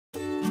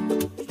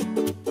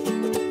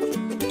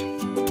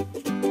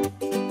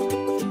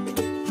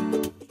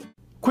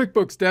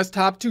QuickBooks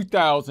Desktop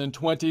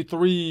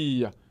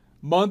 2023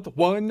 Month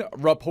 1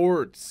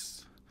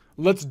 Reports.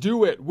 Let's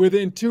do it with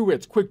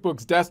Intuit's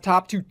QuickBooks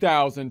Desktop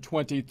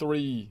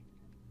 2023.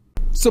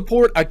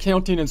 Support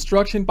accounting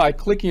instruction by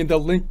clicking the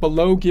link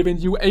below, giving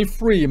you a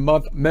free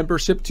month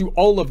membership to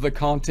all of the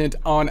content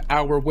on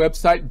our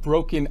website,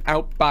 broken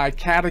out by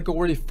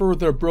category,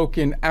 further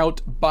broken out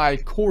by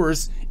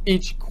course.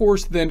 Each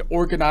course then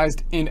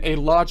organized in a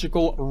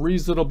logical,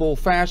 reasonable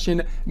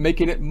fashion,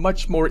 making it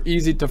much more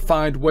easy to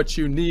find what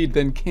you need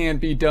than can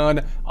be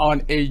done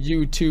on a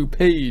YouTube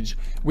page.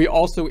 We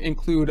also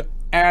include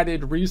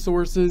added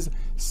resources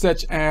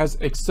such as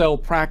Excel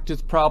practice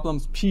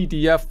problems,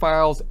 PDF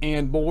files,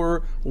 and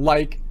more,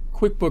 like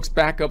QuickBooks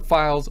backup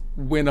files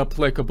when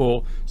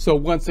applicable. So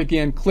once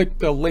again, click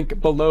the link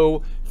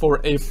below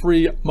for a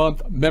free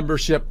month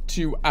membership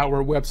to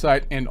our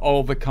website and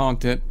all the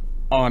content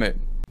on it.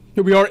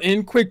 Here we are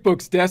in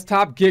QuickBooks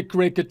Desktop. Get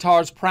Great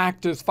Guitars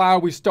practice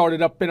file. We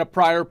started up in a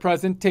prior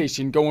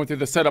presentation, going through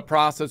the setup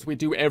process we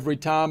do every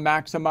time,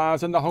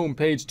 maximizing the home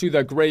page to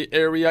the gray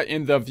area.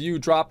 In the view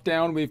drop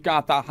down, we've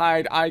got the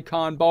hide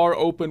icon bar,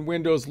 open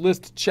windows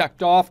list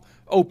checked off,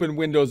 open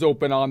windows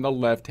open on the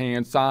left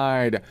hand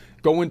side.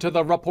 Go into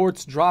the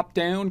reports drop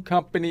down,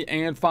 company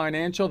and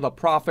financial, the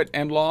profit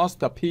and loss,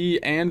 the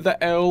P and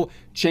the L.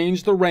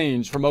 Change the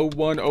range from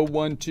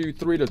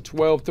 010123 to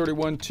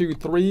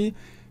 123123.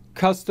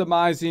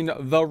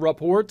 Customizing the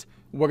report,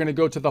 we're going to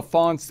go to the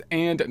fonts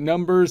and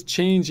numbers,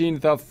 changing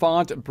the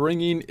font,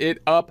 bringing it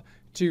up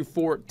to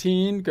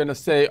 14. Going to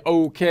say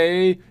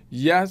okay,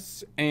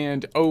 yes,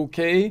 and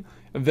okay.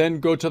 Then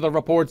go to the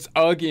reports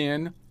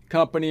again,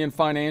 company and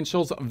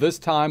financials, this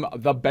time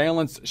the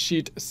balance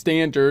sheet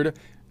standard.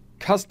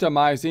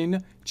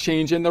 Customizing,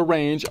 changing the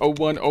range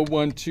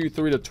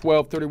 010123 to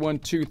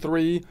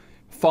 123123.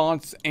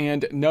 Fonts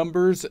and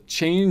numbers,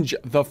 change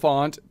the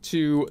font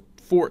to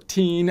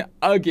 14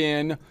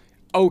 again,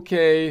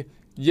 okay,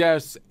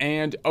 yes,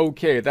 and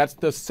okay. That's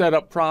the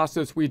setup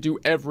process we do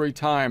every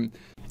time.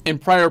 In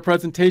prior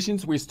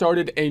presentations, we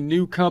started a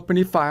new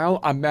company file,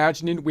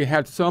 imagining we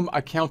had some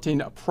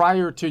accounting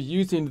prior to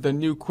using the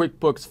new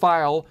QuickBooks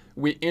file.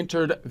 We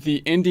entered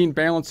the ending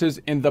balances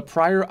in the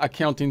prior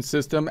accounting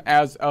system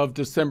as of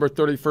December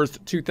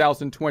 31st,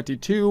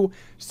 2022,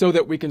 so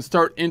that we can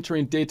start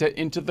entering data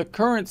into the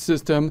current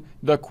system,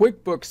 the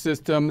QuickBooks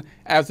system,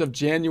 as of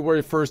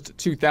January 1st,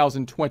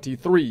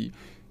 2023.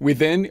 We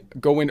then,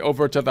 going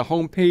over to the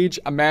home page,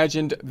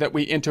 imagined that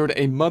we entered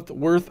a month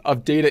worth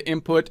of data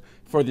input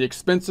for the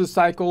expenses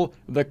cycle,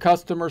 the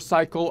customer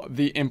cycle,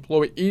 the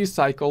employee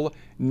cycle.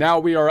 Now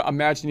we are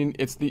imagining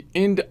it's the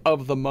end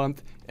of the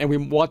month and we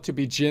want to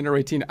be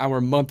generating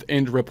our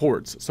month-end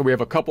reports. So we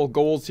have a couple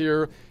goals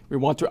here. We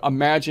want to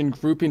imagine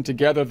grouping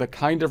together the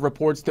kind of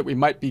reports that we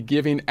might be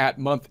giving at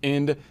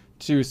month-end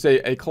to, say,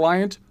 a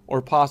client,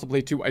 or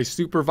possibly to a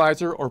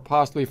supervisor, or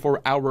possibly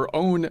for our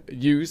own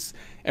use.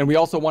 And we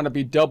also want to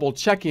be double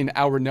checking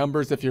our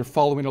numbers if you're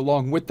following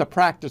along with the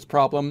practice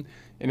problem.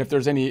 And if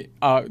there's any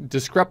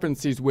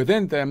discrepancies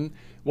within them,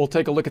 we'll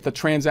take a look at the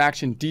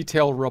transaction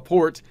detail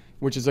report,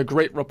 which is a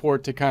great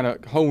report to kind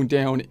of hone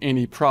down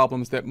any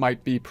problems that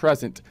might be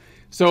present.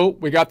 So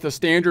we got the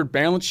standard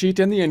balance sheet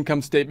and the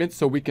income statement,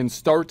 so we can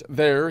start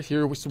there.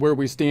 Here's where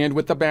we stand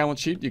with the balance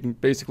sheet. You can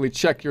basically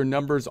check your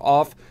numbers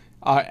off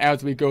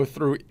as we go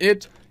through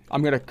it.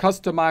 I'm going to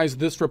customize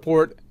this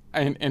report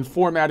and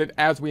format it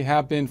as we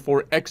have been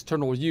for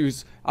external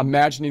use,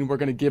 imagining we're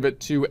going to give it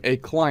to a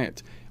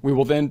client. We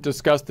will then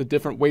discuss the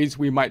different ways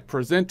we might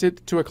present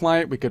it to a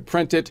client. We could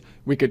print it,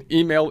 we could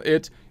email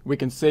it, we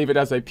can save it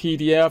as a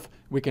PDF,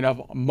 we can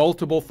have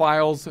multiple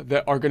files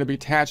that are going to be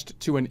attached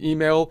to an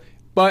email,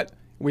 but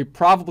we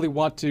probably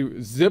want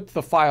to zip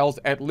the files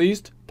at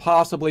least,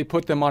 possibly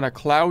put them on a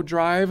cloud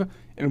drive,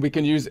 and we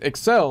can use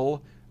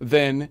Excel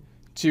then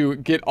to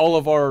get all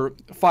of our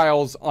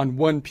files on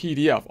one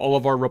PDF, all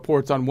of our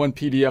reports on one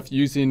PDF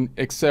using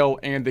Excel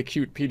and the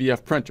Qt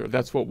PDF printer.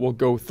 That's what we'll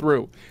go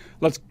through.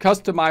 Let's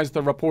customize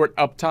the report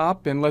up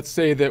top, and let's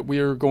say that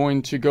we're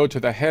going to go to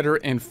the header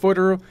and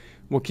footer.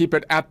 We'll keep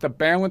it at the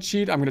balance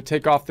sheet. I'm going to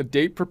take off the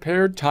date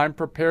prepared, time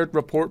prepared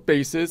report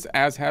basis,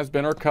 as has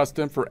been our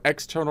custom for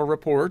external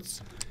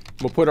reports.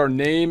 We'll put our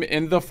name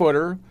in the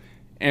footer.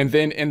 And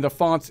then in the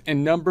fonts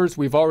and numbers,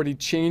 we've already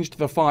changed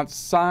the font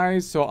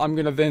size. So I'm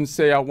going to then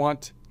say I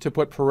want to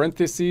put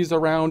parentheses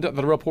around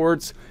the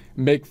reports,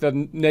 make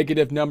the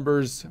negative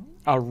numbers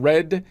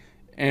red,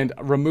 and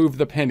remove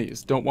the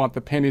pennies. Don't want the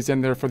pennies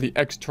in there for the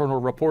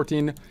external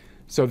reporting.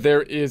 So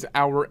there is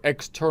our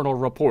external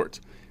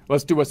report.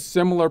 Let's do a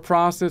similar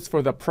process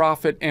for the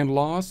profit and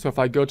loss. So if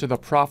I go to the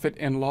profit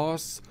and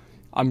loss,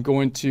 I'm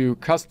going to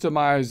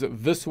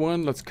customize this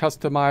one. Let's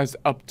customize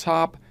up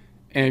top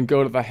and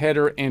go to the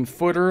header and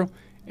footer.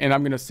 And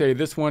I'm going to say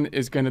this one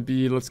is going to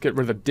be, let's get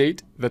rid of the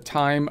date, the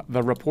time,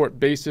 the report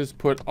basis,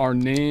 put our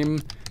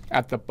name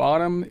at the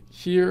bottom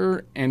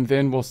here. And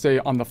then we'll say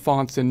on the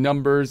fonts and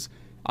numbers,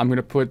 I'm going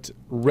to put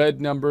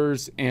red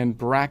numbers and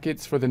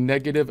brackets for the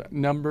negative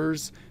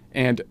numbers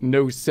and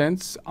no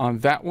cents on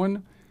that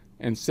one,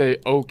 and say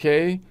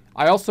okay.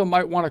 I also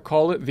might want to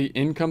call it the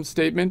income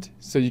statement,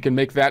 so you can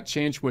make that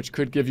change, which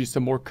could give you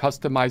some more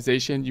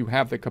customization. You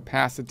have the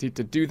capacity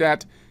to do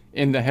that.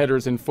 In the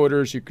headers and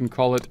footers, you can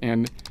call it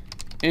an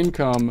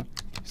income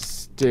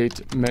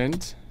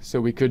statement.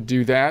 So we could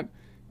do that.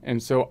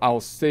 And so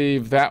I'll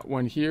save that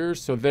one here.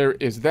 So there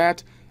is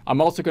that. I'm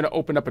also going to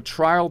open up a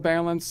trial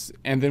balance,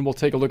 and then we'll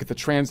take a look at the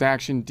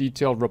transaction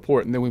detailed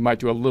report, and then we might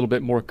do a little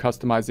bit more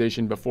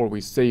customization before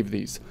we save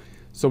these.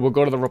 So we'll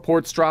go to the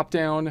reports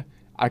dropdown,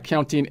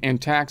 accounting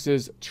and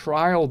taxes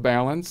trial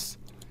balance,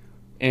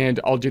 and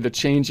I'll do the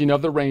changing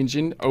of the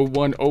ranging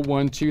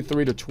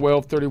 010123 to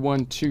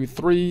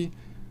 123123.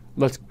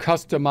 Let's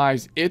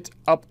customize it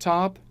up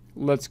top.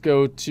 Let's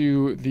go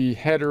to the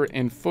header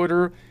and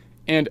footer.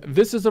 And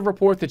this is a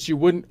report that you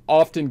wouldn't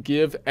often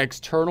give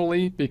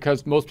externally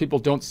because most people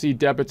don't see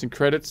debits and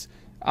credits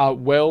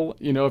well,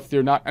 you know, if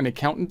they're not an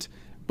accountant.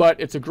 But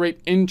it's a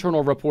great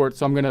internal report,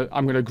 so I'm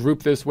gonna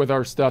group this with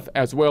our stuff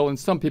as well. And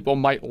some people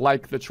might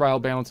like the trial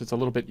balance. It's a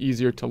little bit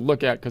easier to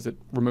look at because it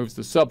removes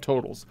the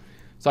subtotals.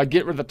 So I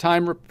get rid of the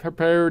time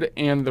prepared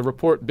and the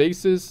report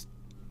basis.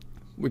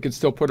 We can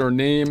still put our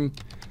name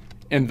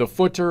in the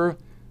footer.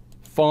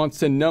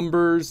 Fonts and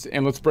numbers,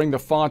 and let's bring the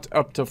font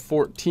up to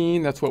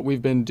 14. That's what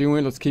we've been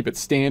doing. Let's keep it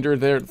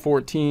standard there at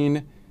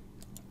 14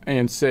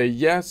 and say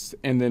yes,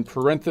 and then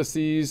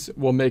parentheses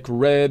we'll make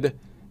red.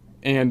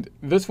 And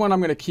this one I'm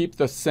going to keep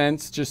the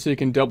cents just so you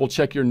can double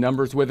check your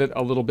numbers with it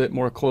a little bit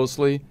more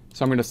closely.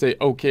 So I'm going to say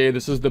okay,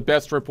 this is the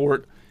best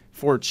report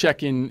for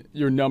checking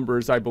your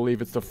numbers. I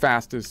believe it's the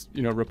fastest,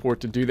 you know, report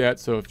to do that.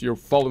 So if you're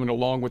following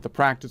along with the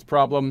practice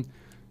problem,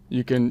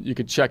 you can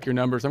check your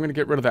numbers. I'm going to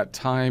get rid of that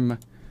time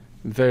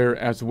there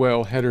as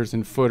well, headers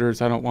and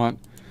footers. I don't want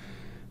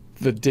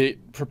the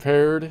date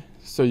prepared,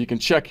 so you can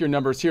check your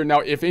numbers here. Now,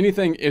 if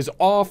anything is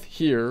off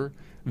here,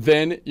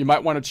 then you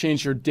might want to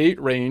change your date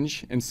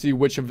range and see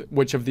which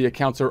of the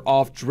accounts are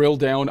off. Drill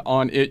down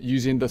on it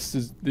using the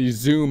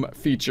zoom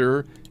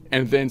feature,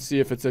 and then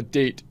see if it's a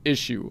date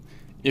issue.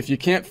 If you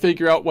can't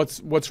figure out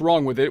what's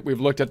wrong with it,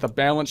 we've looked at the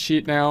balance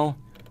sheet now,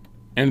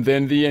 and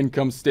then the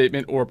income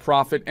statement or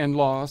profit and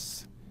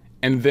loss.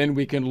 And then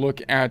we can look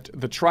at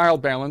the trial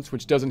balance,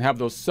 which doesn't have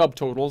those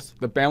subtotals.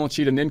 The balance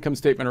sheet and income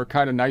statement are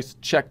kind of nice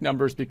check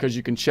numbers because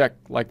you can check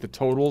like the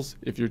totals.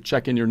 If you're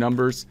checking your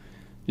numbers,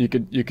 you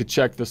could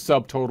check the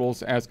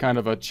subtotals as kind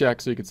of a check.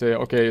 So you could say,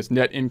 okay, is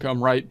net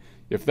income right?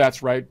 If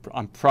that's right,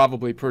 I'm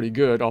probably pretty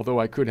good,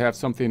 although I could have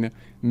something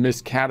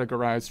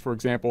miscategorized. For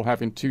example,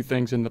 having two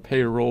things in the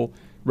payroll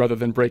rather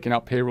than breaking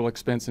out payroll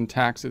expense and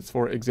taxes,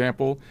 for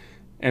example.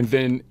 And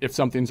then if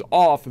something's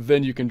off,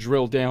 then you can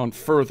drill down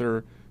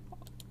further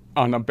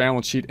on a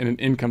balance sheet and an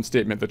income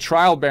statement. The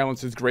trial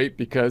balance is great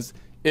because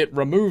it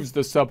removes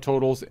the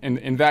subtotals, and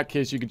in that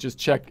case you could just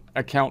check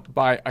account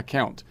by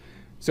account.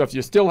 So if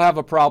you still have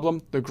a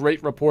problem, the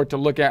great report to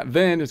look at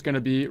then is going to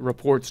be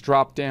reports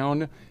drop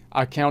down,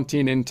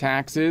 accounting and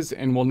taxes,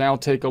 and we'll now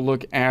take a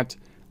look at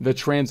the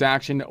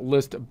transaction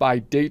list by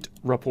date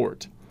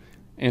report.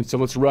 And so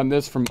let's run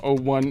this from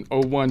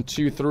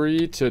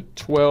 010123 to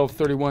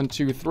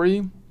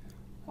 123123.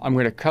 I'm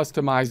going to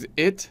customize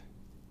it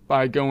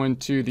by going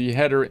to the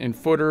header and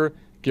footer,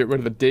 get rid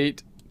of the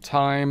date,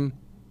 time.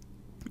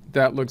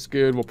 That looks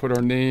good. We'll put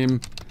our name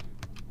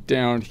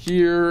down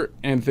here,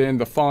 and then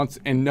the fonts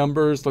and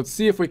numbers. Let's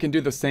see if we can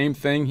do the same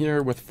thing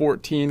here with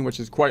 14,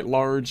 which is quite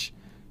large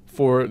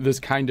for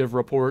this kind of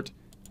report,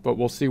 but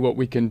we'll see what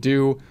we can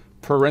do.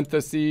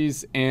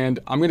 Parentheses, and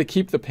I'm going to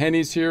keep the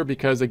pennies here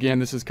because, again,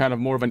 this is kind of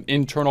more of an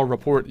internal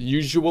report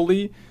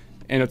usually,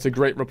 and it's a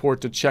great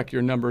report to check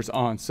your numbers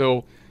on.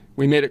 So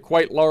we made it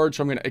quite large.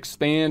 I'm going to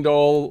expand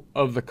all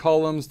of the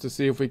columns to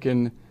see if we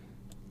can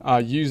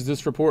use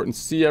this report and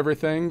see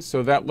everything.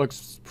 So that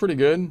looks pretty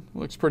good.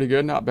 Looks pretty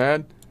good, not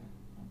bad.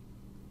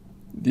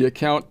 The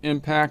account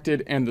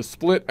impacted and the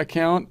split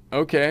account.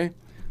 Okay,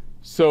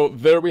 so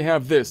there we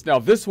have this. Now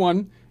this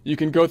one, you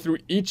can go through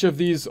each of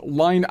these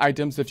line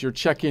items if you're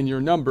checking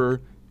your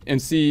number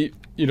and see,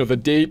 you know, the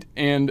date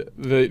and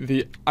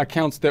the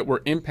accounts that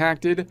were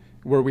impacted,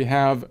 where we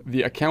have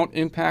the account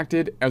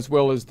impacted as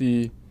well as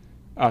the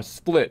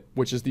split,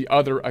 which is the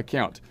other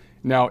account.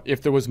 Now,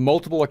 if there was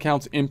multiple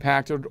accounts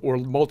impacted or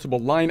multiple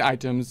line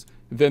items,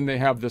 then they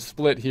have the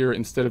split here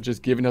instead of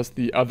just giving us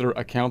the other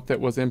account that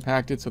was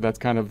impacted. So that's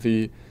kind of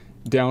the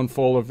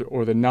downfall of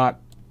or the not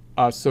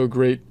so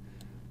great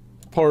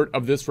part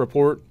of this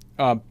report.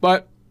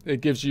 But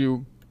it gives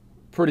you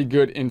pretty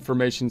good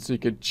information so you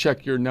could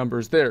check your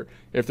numbers there.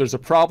 If there's a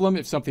problem,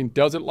 if something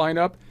doesn't line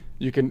up,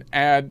 you can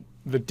add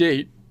the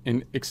date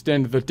and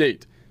extend the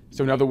date.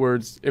 So in other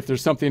words, if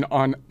there's something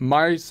on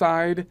my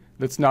side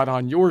that's not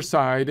on your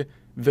side,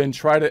 then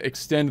try to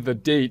extend the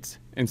date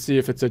and see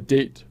if it's a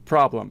date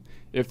problem.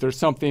 If there's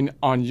something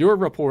on your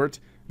report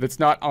that's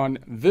not on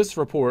this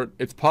report,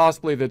 it's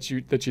possibly that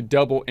you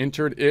double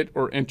entered it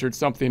or entered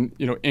something,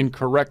 you know,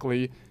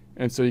 incorrectly.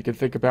 And so you can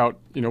think about,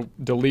 you know,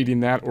 deleting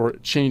that or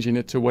changing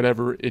it to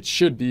whatever it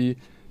should be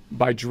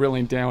by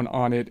drilling down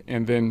on it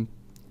and then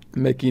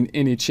making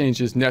any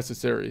changes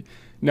necessary.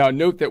 Now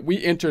note that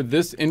we entered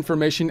this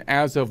information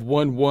as of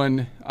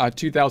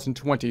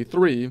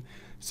 1/1/2023.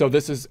 So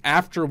this is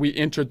after we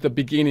entered the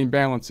beginning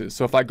balances.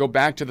 So if I go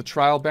back to the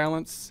trial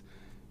balance,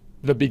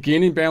 the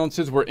beginning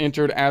balances were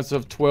entered as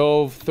of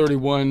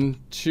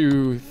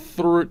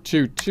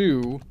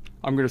 12/31/22.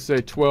 I'm going to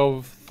say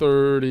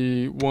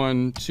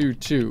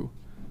 12/31/22.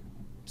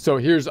 So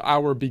here's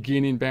our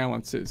beginning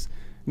balances.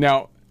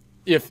 Now,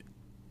 if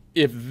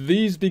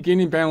these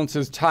beginning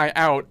balances tie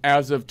out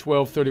as of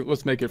 12/30,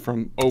 let's make it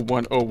from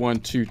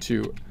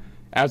 01/01/22.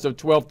 As of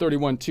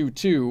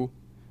 12/31/22,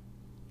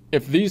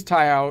 if these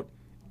tie out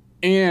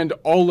and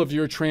all of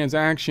your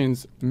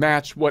transactions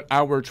match what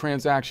our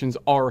transactions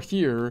are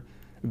here,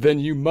 then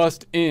you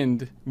must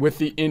end with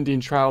the ending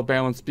trial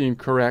balance being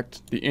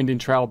correct, the ending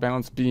trial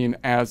balance being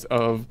as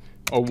of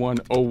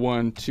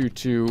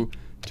 01/01/22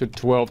 to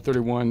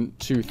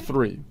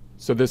 12/31/23.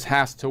 So this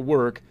has to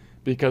work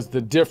because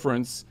the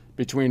difference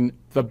between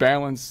the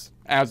balance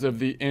as of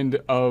the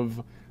end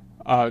of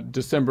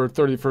December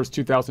 31st,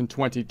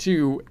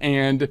 2022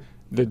 and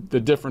the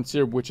difference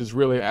here, which is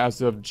really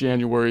as of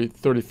January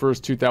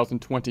 31st,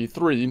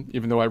 2023,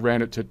 even though I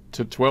ran it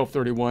to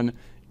 12/31,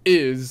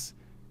 is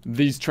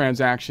these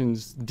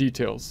transactions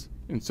details.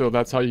 And so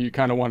that's how you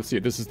kind of want to see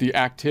it. This is the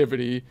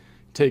activity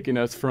taking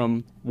us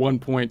from one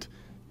point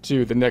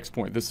to the next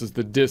point. This is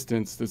the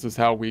distance. This is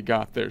how we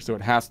got there. So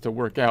it has to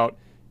work out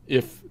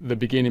if the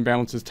beginning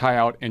balances tie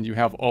out and you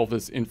have all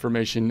this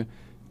information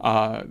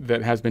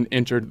that has been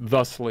entered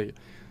thusly.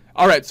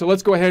 All right, so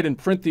let's go ahead and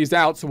print these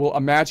out. So we'll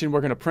imagine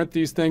we're going to print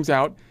these things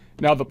out.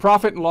 Now the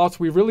profit and loss,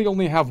 we really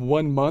only have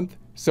 1 month,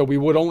 so we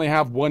would only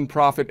have one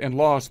profit and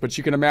loss. But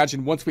you can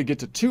imagine once we get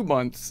to 2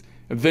 months,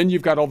 then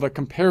you've got all the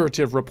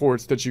comparative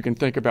reports that you can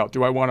think about.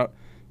 Do I want to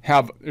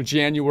have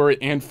January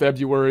and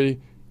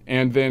February,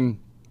 and then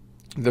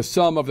the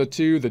sum of the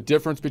two, the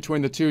difference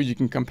between the two, you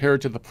can compare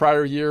it to the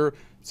prior year.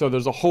 So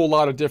there's a whole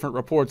lot of different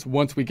reports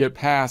once we get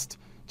past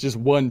just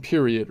one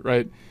period,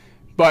 right?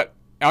 But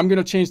I'm going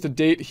to change the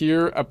date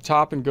here up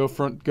top and go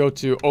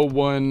to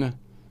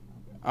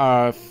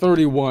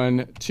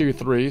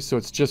 01/31/23. So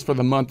it's just for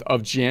the month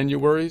of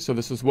January. So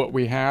this is what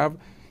we have.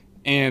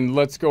 And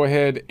let's go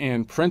ahead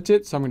and print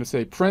it. So I'm going to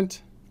say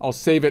print. I'll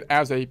save it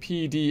as a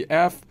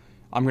PDF.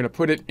 I'm going to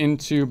put it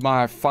into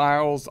my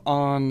files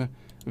on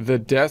the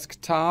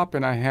desktop.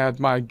 And I had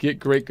my Get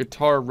Great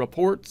Guitar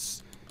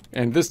reports.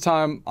 And this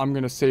time I'm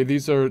going to say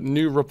these are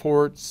new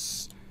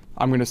reports.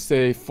 I'm going to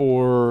say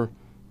for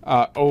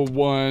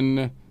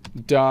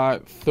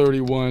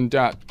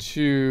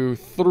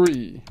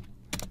 01/31/23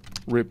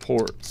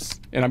 reports.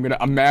 And I'm going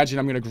to imagine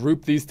I'm going to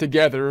group these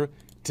together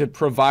to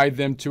provide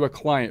them to a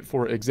client,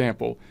 for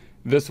example.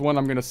 This one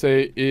I'm going to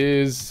say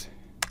is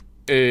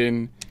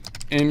an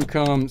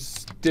income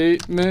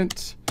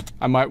statement.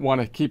 I might want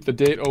to keep the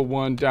date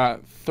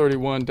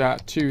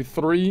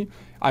 01/31/23.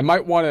 I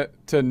might want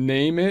to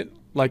name it.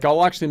 Like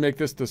I'll actually make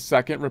this the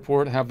second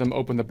report, have them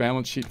open the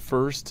balance sheet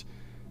first.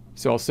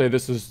 So I'll say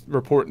this is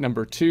report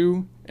number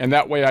 2, and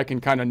that way I can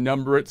kind of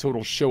number it so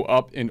it'll show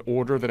up in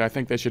order that I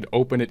think they should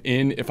open it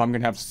in if I'm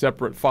going to have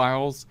separate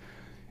files.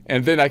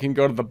 And then I can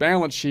go to the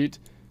balance sheet,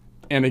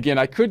 and again,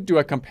 I could do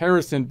a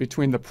comparison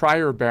between the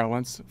prior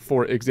balance,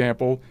 for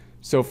example.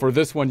 So for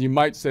this one, you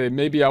might say,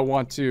 maybe I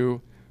want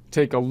to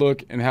take a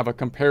look and have a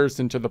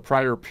comparison to the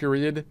prior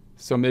period.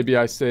 So maybe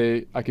I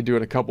say, I could do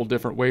it a couple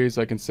different ways.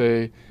 I can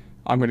say,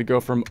 I'm going to go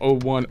from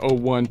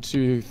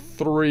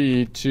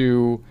 01/01/23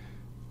 to,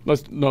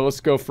 let's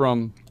go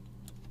from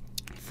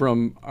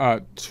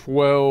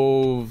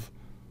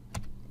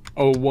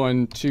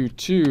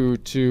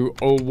 12/01/22 to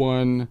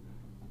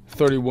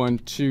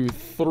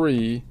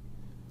 01/31/23,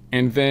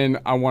 and then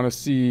I want to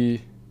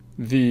see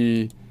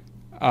the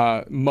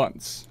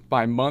months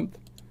by month.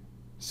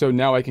 So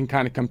now I can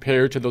kind of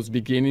compare to those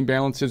beginning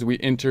balances we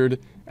entered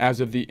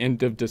as of the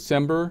end of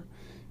December.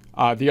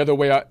 The other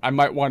way I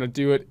might want to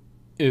do it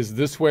is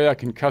this way. I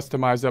can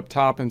customize up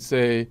top and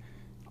say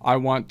I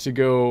want to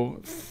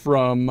go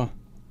from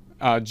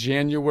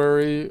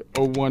January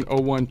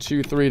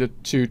 01/01/23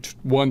 to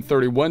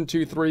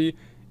 1/31/23,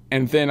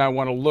 and then I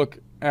want to look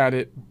at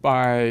it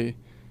by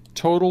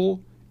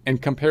total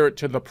and compare it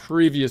to the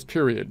previous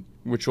period,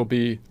 which will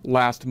be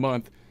last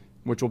month,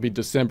 which will be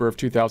December of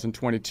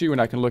 2022, and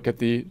I can look at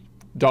the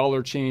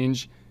dollar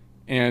change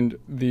and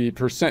the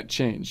percent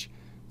change.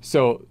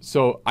 So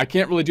I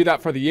can't really do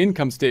that for the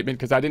income statement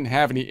because I didn't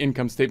have any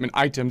income statement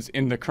items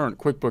in the current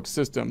QuickBooks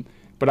system.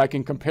 But I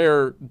can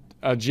compare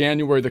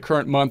January, the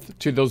current month,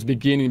 to those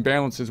beginning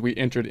balances we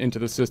entered into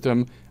the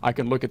system. I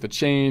can look at the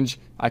change.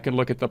 I can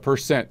look at the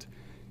percent.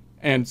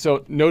 And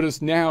so notice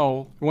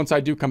now, once I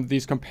do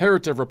these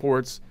comparative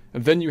reports,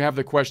 then you have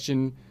the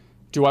question,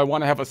 do I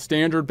want to have a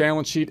standard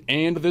balance sheet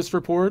and this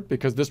report?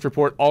 Because this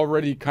report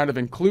already kind of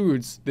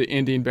includes the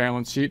ending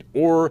balance sheet,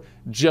 or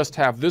just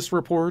have this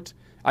report.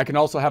 I can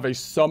also have a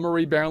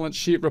summary balance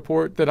sheet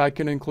report that I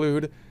can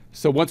include.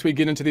 So once we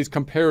get into these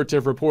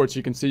comparative reports,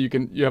 you can see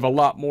you have a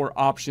lot more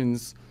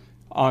options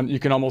on. You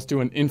can almost do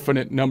an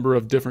infinite number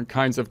of different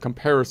kinds of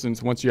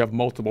comparisons once you have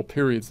multiple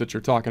periods that you're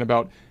talking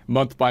about,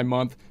 month by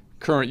month,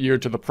 current year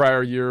to the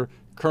prior year,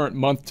 current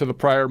month to the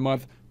prior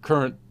month,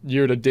 current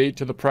year to date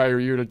to the prior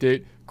year to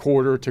date,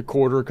 quarter to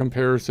quarter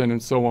comparison,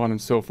 and so on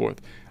and so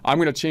forth. I'm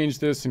going to change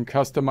this and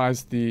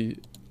customize the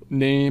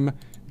name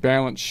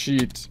balance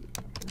sheet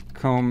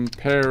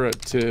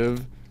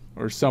comparative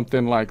or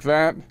something like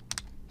that.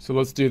 So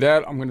let's do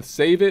that. I'm going to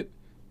save it,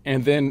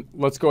 and then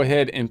let's go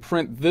ahead and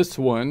print this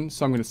one.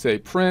 So I'm going to say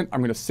print. I'm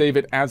going to save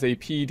it as a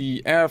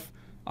PDF.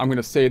 I'm going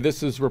to say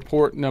this is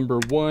report number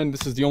 1.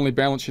 This is the only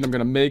balance sheet I'm going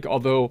to make,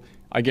 although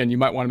again, you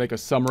might want to make a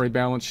summary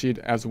balance sheet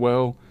as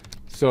well.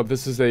 So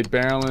this is a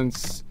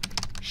balance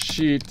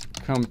sheet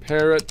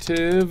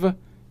comparative,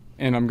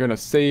 and I'm going to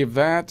save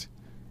that.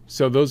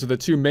 So those are the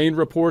 2 main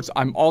reports.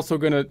 I'm also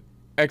going to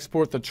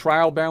export the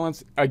trial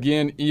balance,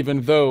 again,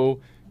 even though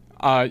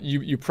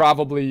you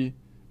probably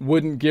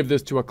wouldn't give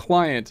this to a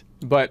client,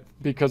 but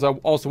because I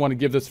also want to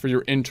give this for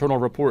your internal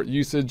report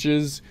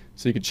usages,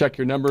 so you can check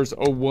your numbers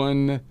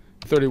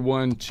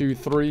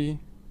 013123,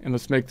 and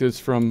let's make this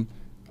from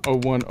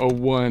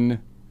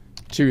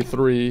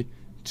 010123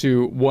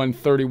 to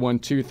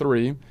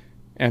 13123,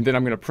 and then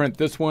I'm going to print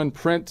this one,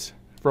 print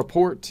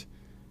report,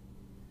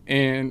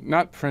 and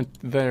not print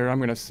there. I'm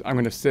going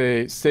to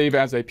say save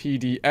as a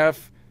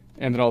PDF,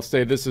 and then I'll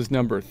say this is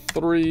number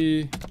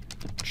 3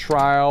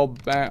 trial.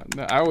 I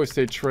always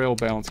say trail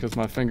balance because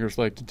my fingers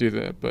like to do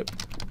that, but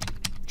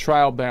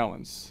trial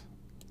balance.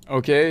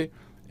 Okay,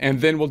 and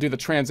then we'll do the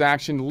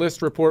transaction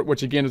list report,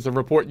 which again is a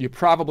report you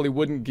probably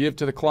wouldn't give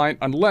to the client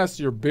unless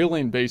you're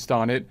billing based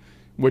on it,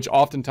 which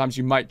oftentimes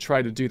you might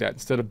try to do that.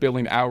 Instead of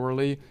billing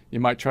hourly, you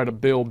might try to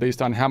bill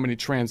based on how many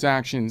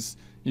transactions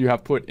you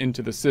have put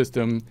into the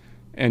system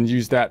and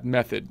use that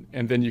method.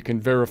 And then you can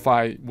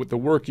verify with the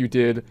work you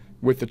did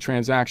with the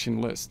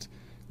transaction list.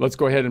 Let's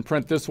go ahead and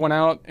print this one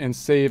out and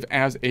save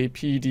as a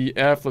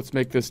PDF. Let's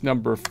make this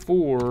number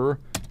 4,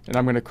 and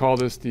I'm going to call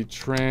this the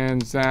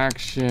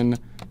transaction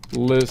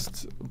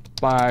list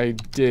by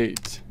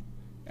date.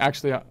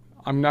 Actually,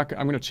 I'm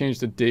going to change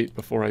the date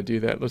before I do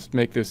that. Let's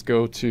make this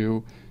go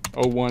to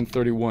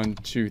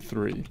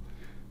 013123.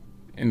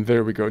 And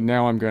there we go.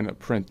 Now I'm going to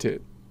print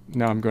it.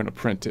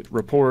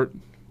 Report,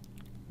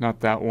 not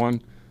that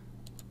one.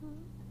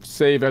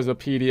 Save as a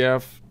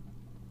PDF.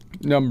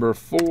 Number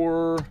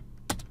 4.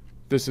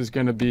 This is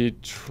going to be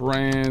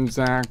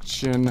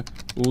transaction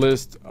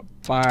list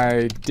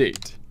by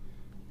date.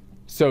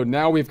 So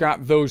now we've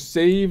got those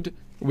saved.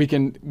 We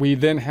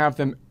then have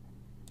them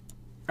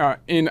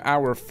in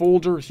our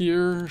folder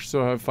here.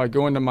 So if I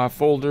go into my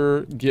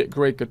folder, Get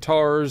Great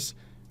Guitars,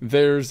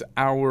 there's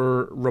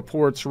our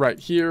reports right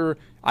here.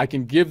 I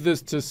can give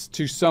this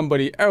to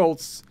somebody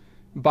else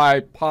by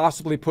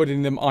possibly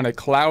putting them on a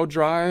cloud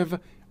drive.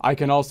 I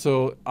can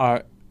also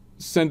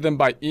send them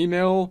by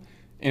email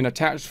and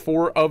attach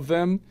 4 of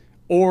them,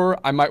 or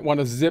I might want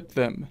to zip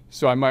them.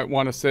 So I might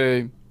want to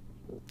say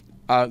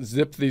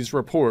zip these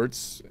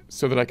reports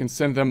so that I can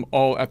send them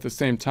all at the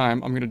same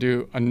time. I'm going to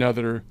do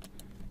another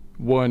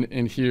one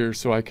in here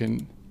so I'm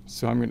going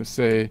to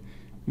say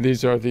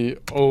these are the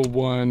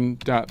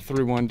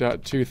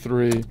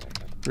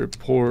 01.31.23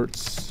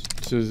 reports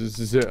to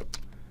zip.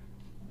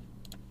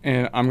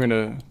 And I'm going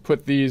to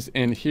put these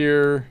in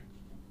here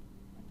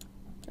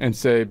and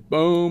say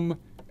boom,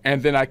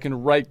 and then I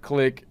can right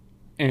click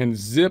and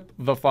zip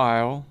the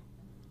file,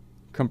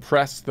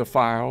 compress the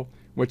file,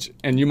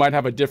 and you might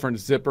have a different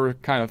zipper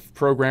kind of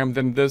program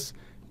than this,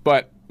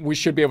 but we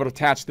should be able to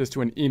attach this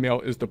to an email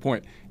is the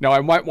point. Now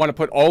I might want to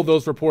put all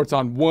those reports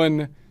on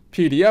one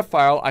PDF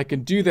file. I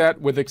can do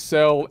that with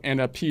Excel and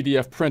a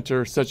PDF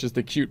printer such as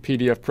the Qt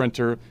PDF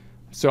printer.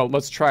 So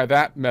let's try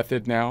that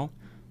method now.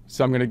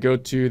 So I'm going to go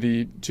to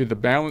the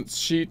balance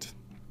sheet,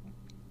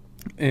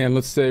 and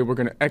let's say we're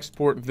going to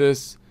export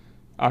this,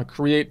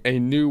 create a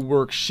new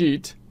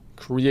worksheet,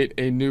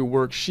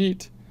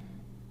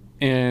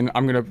 and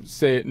I'm going to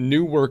say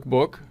new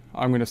workbook.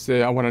 I'm going to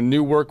say I want a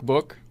new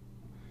workbook,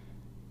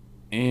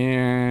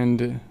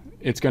 and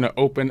it's going to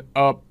open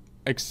up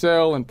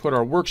Excel and put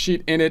our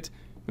worksheet in it.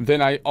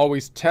 Then I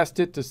always test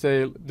it to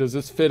say, does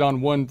this fit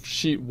on one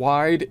sheet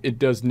wide? It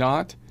does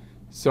not.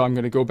 So I'm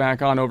going to go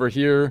back on over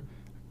here.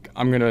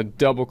 I'm going to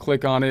double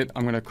click on it.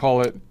 I'm going to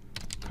call it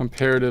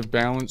comparative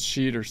balance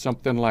sheet or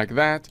something like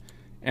that.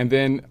 And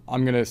then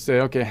I'm going to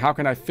say, okay, how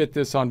can I fit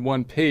this on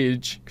one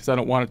page? Because I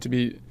don't want it to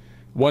be,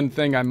 one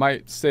thing I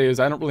might say is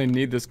I don't really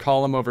need this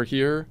column over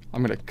here.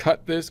 I'm going to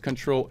cut this,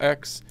 Control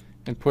X,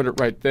 and put it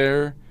right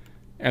there.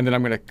 And then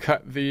I'm going to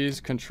cut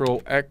these,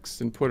 Control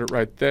X, and put it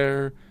right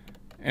there.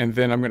 And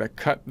then I'm going to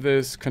cut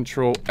this,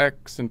 Control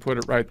X, and put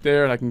it right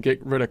there. And I can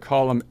get rid of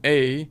column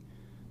A,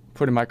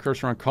 putting my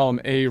cursor on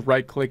column A,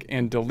 right click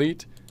and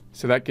delete.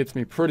 So that gets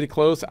me pretty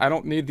close. I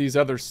don't need these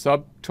other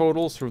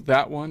subtotals for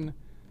that one.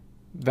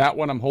 That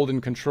one I'm holding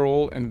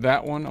control, and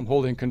that one I'm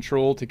holding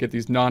control to get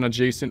these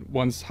non-adjacent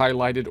ones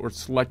highlighted or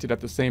selected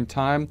at the same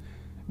time.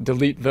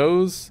 Delete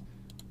those,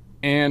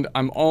 and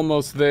I'm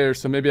almost there.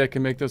 So maybe I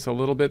can make this a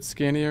little bit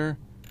skinnier,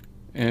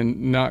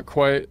 and not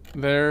quite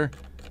there.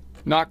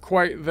 Not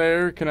quite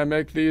there. Can I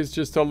make these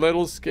just a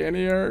little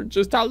skinnier?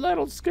 Just a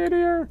little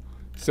skinnier.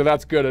 So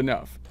that's good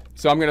enough.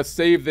 So I'm going to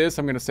save this.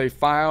 I'm going to say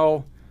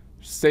File,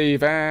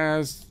 Save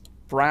As,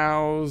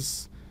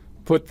 Browse,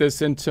 put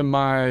this into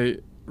my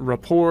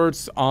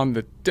reports on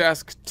the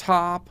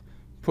desktop,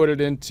 put it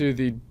into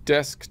the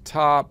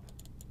desktop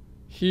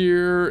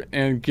here,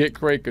 and Get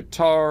Great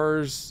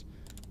Guitars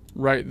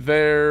right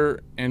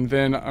there. And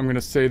then I'm going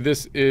to say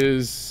this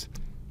is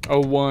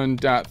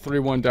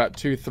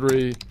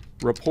 01.31.23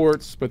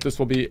 reports, but this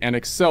will be an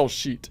Excel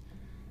sheet.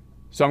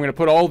 So I'm going to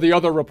put all the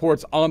other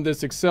reports on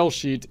this Excel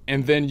sheet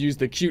and then use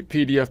the Qt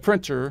PDF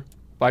printer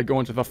by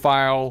going to the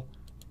File,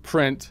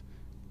 Print,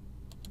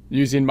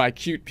 using my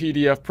Qt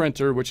PDF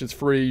printer, which is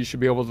free. You should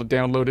be able to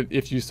download it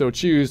if you so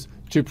choose,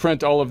 to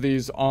print all of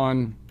these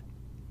on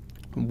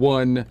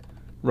one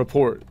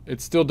report. It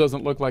still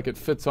doesn't look like it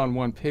fits on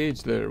one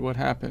page there. What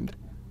happened?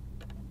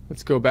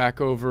 Let's go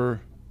back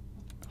over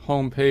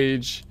home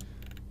page,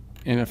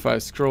 and if I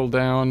scroll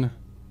down,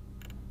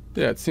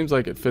 yeah, it seems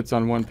like it fits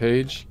on one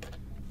page.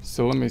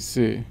 So let me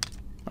see.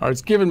 All right,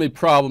 it's giving me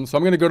problems. So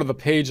I'm going to go to the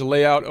page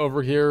layout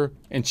over here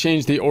and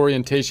change the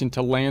orientation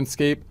to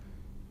landscape.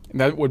 And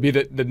that would be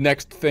the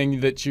next thing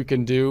that you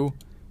can do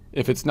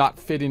if it's not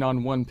fitting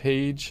on one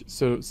page.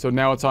 So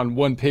now it's on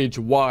one page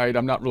wide.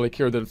 I'm not really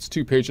care that it's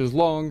 2 pages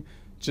long,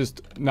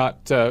 just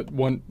not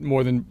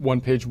more than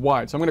 1 page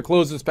wide. So I'm going to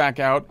close this back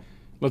out.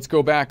 Let's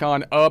go back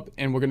on up,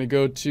 and we're going to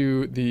go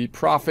to the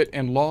profit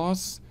and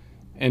loss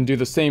and do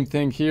the same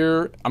thing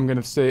here. I'm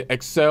going to say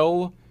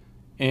Excel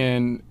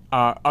and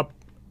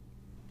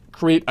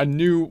create a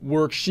new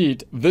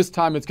worksheet. This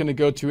time it's going to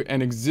go to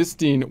an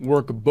existing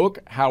workbook.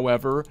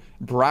 However,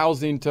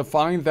 browsing to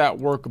find that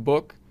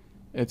workbook,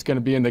 it's going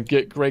to be in the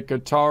Get Great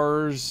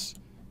Guitars.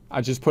 I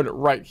just put it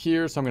right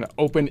here, so I'm going to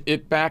open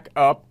it back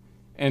up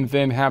and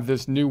then have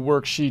this new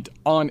worksheet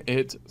on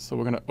it. So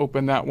we're going to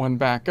open that one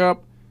back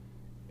up.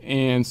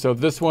 And so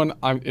this one,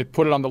 it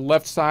put it on the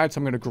left side, so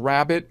I'm going to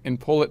grab it and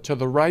pull it to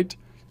the right.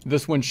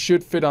 This one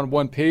should fit on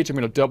one page. I'm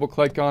going to double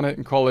click on it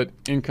and call it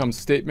Income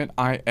Statement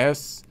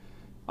IS.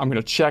 I'm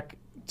going to check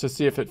to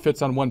see if it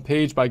fits on one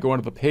page by going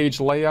to the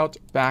page layout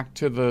back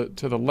to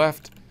the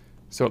left.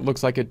 So it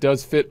looks like it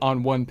does fit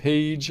on one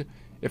page.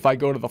 If I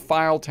go to the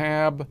File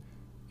tab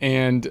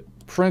and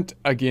print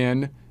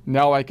again,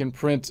 now I can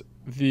print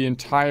the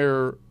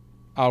entire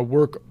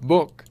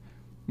workbook,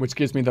 which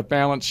gives me the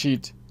balance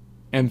sheet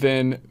and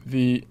then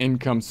the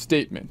income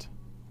statement.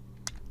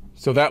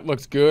 So that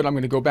looks good. I'm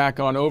going to go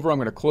back on over. I'm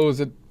going to close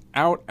it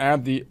out,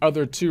 add the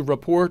other 2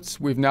 reports.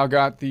 We've now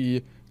got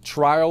the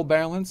trial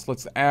balance.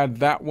 Let's add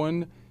that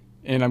one.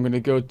 And I'm going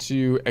to go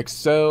to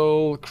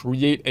Excel,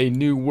 create a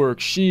new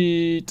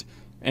worksheet,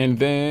 and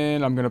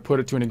then I'm going to put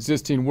it to an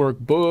existing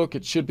workbook.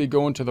 It should be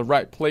going to the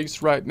right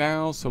place right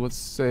now. So let's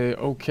say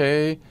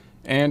OK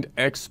and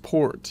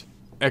export.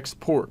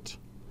 Export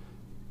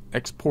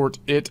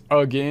it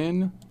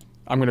again.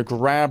 I'm going to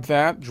grab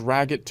that,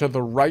 drag it to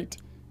the right,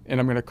 and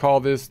I'm going to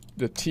call this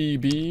the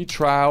TB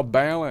trial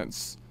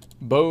balance.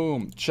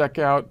 Boom. Check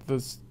out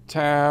this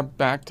tab,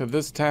 back to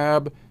this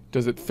tab.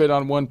 Does it fit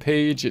on one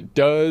page? It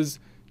does.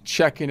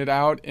 Checking it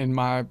out in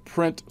my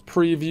print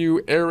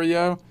preview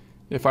area.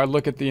 If I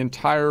look at the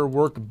entire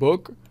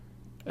workbook,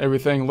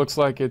 everything looks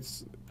like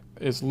it's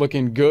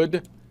looking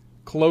good.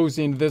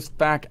 Closing this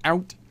back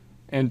out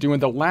and doing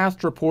the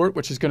last report,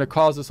 which is going to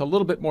cause us a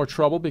little bit more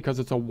trouble because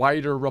it's a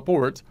wider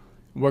report.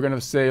 We're going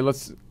to say,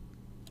 let's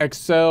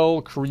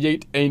Excel,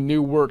 create a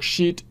new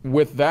worksheet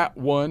with that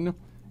one.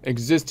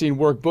 Existing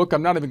workbook.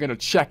 I'm not even going to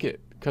check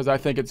it because I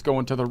think it's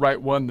going to the right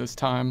one this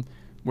time.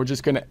 We're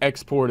just going to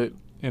export it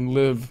and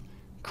live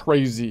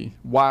crazy,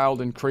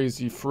 wild and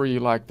crazy free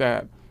like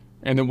that.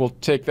 And then we'll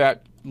take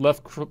that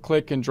left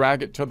click and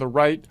drag it to the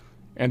right.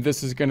 And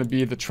this is going to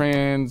be the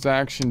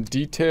transaction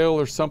detail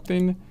or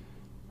something.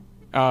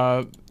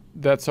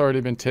 That's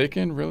already been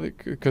taken, really?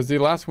 Because the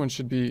last one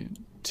should be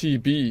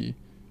TB.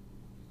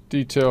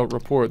 Detail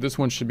report. This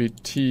one should be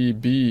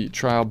TB,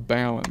 trial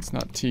balance,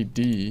 not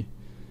TD.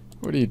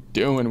 What are you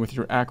doing with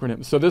your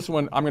acronym? So this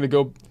one, I'm going to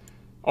go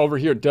over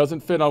here. It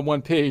doesn't fit on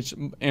one page,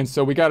 and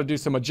so we got to do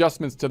some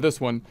adjustments to this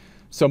one.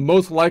 So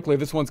most likely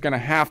this one's going to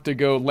have to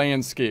go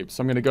landscape.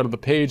 So I'm going to go to the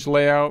page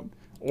layout,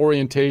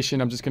 orientation.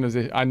 I'm just going to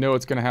say, I know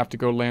it's going to have to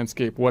go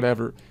landscape,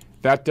 whatever.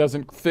 That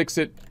doesn't fix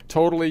it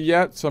totally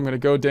yet, so I'm going to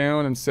go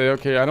down and say,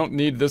 okay, I don't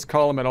need this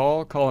column at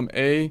all. Column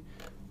A,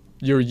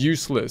 you're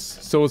useless.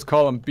 So is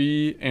column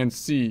B and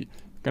C. I'm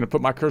going to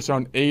put my cursor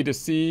on A to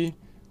C,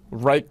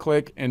 right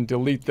click and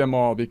delete them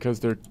all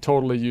because they're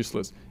totally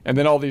useless. And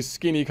then all these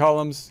skinny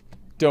columns,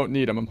 don't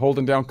need them. I'm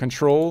holding down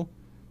Control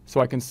so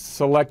I can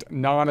select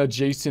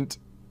non-adjacent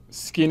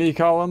skinny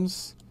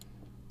columns.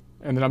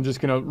 And then I'm just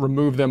going to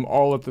remove them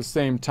all at the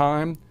same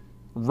time.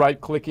 Right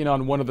clicking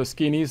on one of the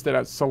skinnies that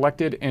I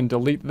selected and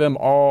delete them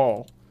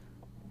all.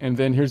 And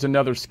then here's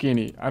another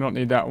skinny. I don't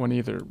need that one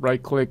either.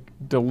 Right click,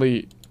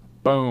 delete.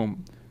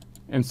 Boom.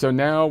 And so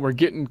now we're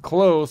getting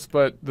close,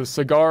 but the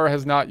cigar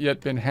has not yet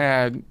been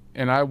had,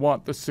 and I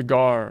want the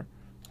cigar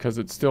because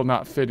it's still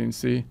not fitting,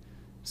 see?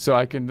 So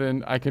I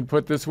can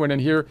put this one in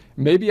here.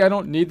 Maybe I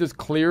don't need this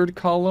cleared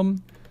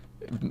column,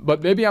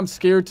 But maybe I'm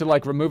scared to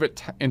like remove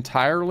it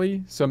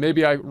entirely. So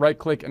maybe I right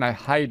click and I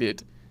hide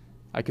it.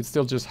 I could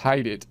still just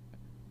hide it.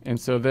 And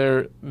so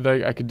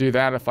I could do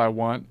that if I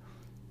want.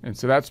 And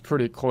so that's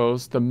pretty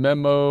close. The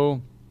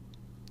memo,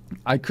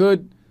 I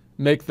could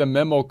make the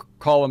memo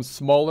column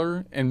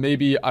smaller, and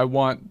maybe I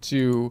want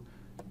to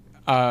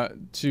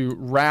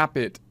wrap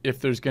it if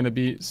there's going to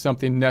be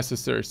something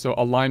necessary. So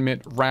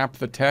alignment, wrap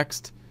the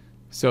text.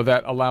 So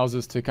that allows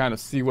us to kind of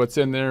see what's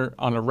in there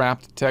on a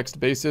wrapped text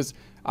basis.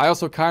 I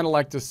also kind of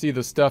like to see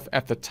the stuff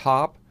at the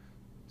top.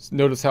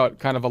 Notice how it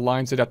kind of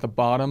aligns it at the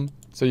bottom.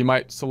 So you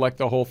might select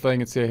the whole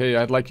thing and say, hey,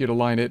 I'd like you to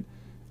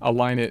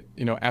align it,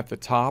 you know, at the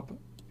top.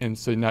 And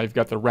so now you've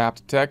got the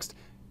wrapped text.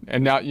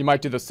 And now you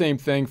might do the same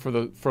thing for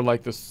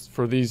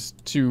these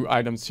two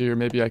items here.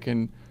 Maybe I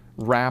can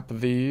wrap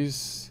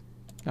these,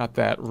 not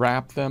that,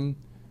 wrap them,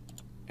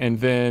 and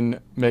then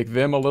make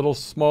them a little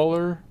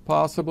smaller,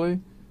 possibly.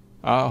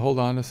 Hold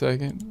on a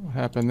second. What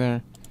happened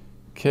there?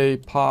 Que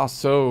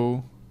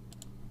paso.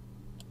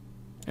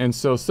 And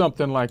so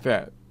something like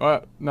that.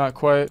 Not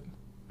quite.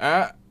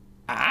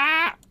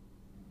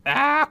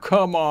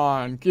 Come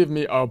on. Give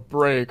me a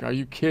break. Are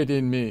you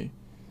kidding me?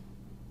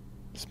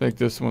 Let's make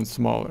this one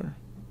smaller.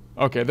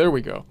 Okay, there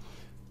we go.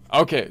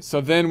 Okay,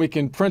 so then we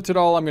can print it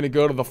all. I'm going to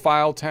go to the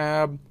File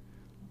tab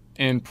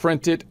and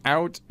print it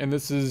out. And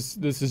this is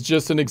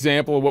just an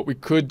example of what we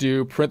could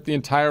do. Print the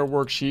entire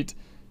worksheet.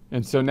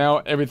 And so now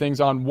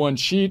everything's on one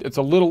sheet. It's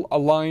a little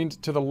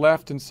aligned to the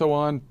left and so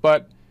on,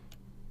 but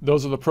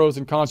those are the pros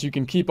and cons. You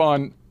can keep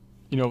on,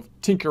 you know,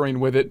 tinkering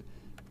with it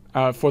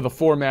for the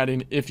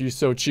formatting if you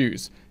so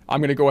choose. I'm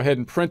going to go ahead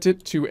and print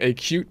it to a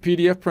Qt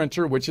PDF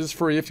printer, which is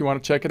free if you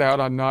want to check it out.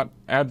 I'm not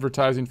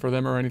advertising for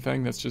them or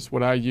anything. That's just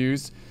what I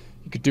use.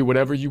 You could do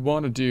whatever you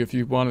want to do if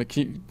you want to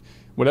keep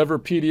whatever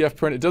PDF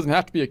print. It doesn't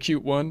have to be a Qt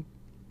one,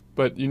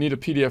 but you need a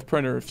PDF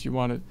printer if you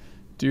want to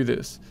do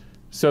this.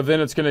 So then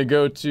it's going to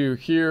go to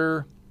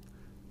here,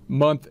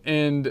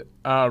 month-end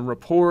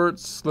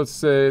reports. Let's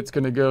say it's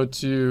going to go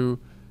to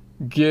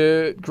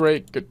Get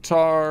Great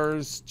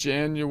Guitars,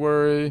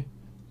 January.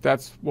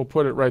 We'll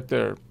put it right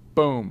there.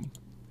 Boom.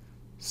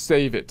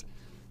 Save it.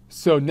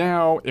 So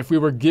now if we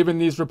were given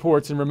these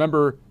reports, and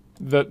remember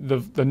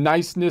the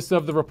niceness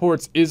of the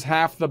reports is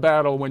half the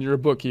battle when you're a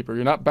bookkeeper.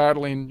 You're not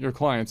battling your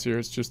clients here.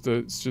 It's just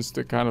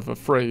a kind of a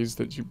phrase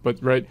that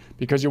right?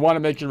 Because you want to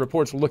make your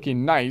reports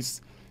looking nice,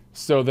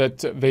 so that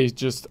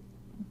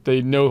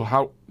they know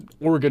how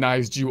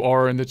organized you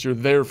are and that you're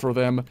there for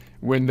them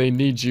when they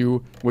need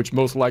you, which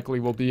most likely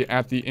will be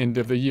at the end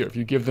of the year. If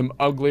you give them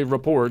ugly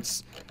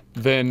reports,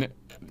 then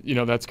you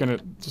know that's going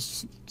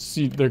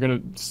to they're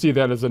going to see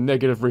that as a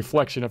negative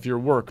reflection of your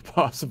work,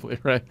 possibly,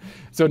 right?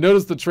 So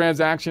notice the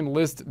transaction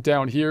list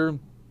down here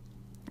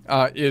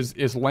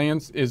is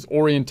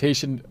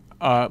orientation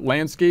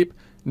landscape.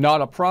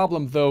 Not a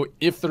problem though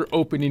if they're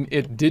opening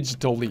it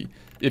digitally.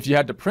 If you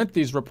had to print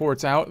these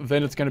reports out,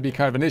 then it's going to be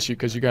kind of an issue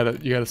because you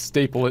gotta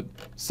staple it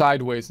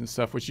sideways and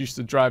stuff, which used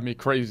to drive me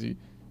crazy.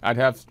 I'd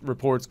have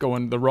reports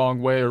going the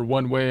wrong way or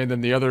one way, and then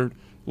the other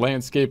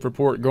landscape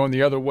report going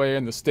the other way,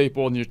 and the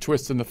staple, and you're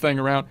twisting the thing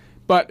around.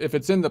 But if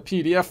it's in the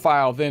PDF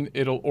file, then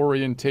it'll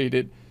orientate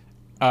it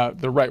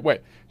the right way.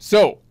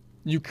 So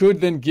you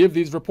could then give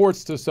these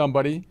reports to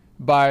somebody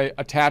by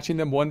attaching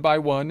them one by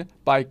one,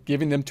 by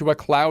giving them to a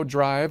cloud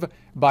drive,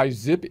 by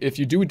zip. If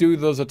you do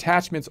those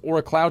attachments or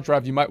a cloud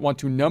drive, you might want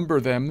to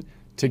number them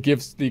to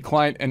give the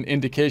client an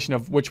indication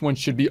of which one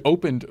should be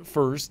opened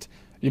first.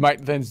 You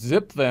might then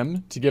zip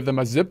them to give them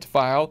a zipped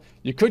file.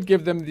 You could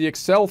give them the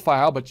Excel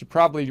file, but you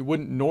probably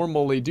wouldn't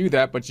normally do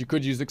that, but you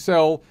could use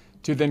Excel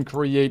to then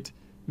create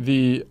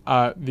the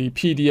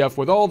PDF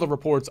with all the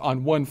reports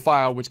on one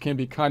file, which can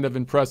be kind of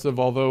impressive,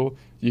 although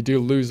you do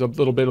lose a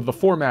little bit of the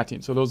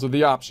formatting. So those are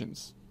the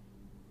options.